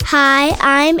Hi,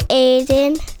 I'm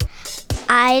Aidan.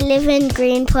 I live in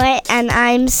Greenport and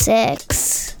I'm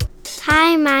 6.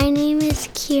 Hi, my name is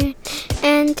Kiran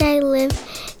and I live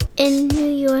in New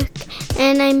York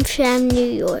and I'm from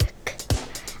New York.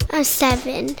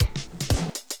 7.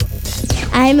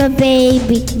 I'm a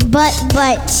baby, butt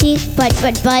cheek, butt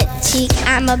cheek.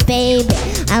 I'm a baby,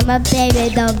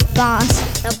 the boss.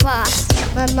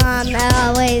 My mom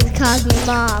always calls me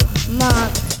mom.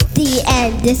 The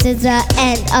end. This is the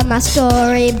end of my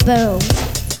story. Boom,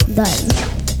 done.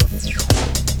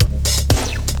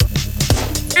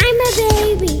 I'm a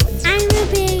baby,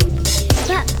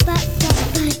 butt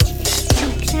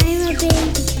cheeks. I'm a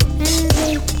baby,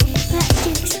 butt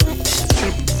cheeks.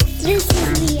 This is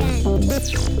the end.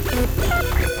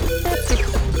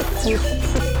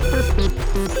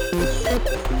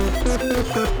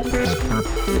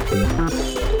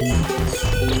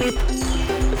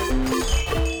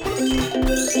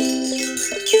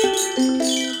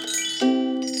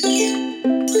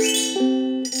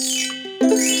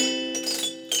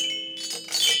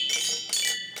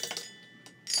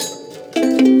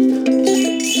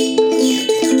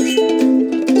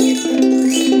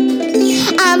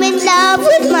 I'm in love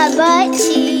with my butt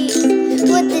cheeks,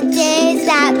 with the days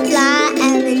that fly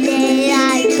and the day I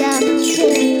die.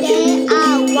 Today I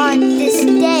want this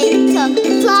day to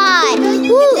fly.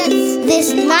 Woo.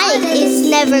 This night is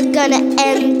never gonna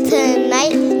end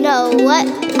tonight. Know what?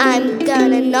 I'm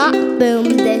gonna not boom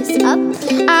this up.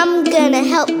 I'm gonna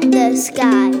help the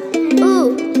sky.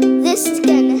 Ooh, this is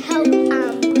gonna help.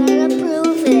 I'm gonna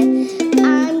prove it.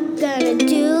 I'm gonna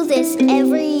do this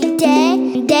every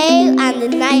day. Day and the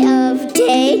night of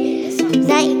day.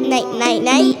 Night.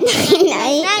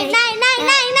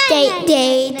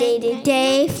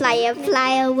 Day,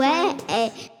 fly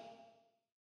away.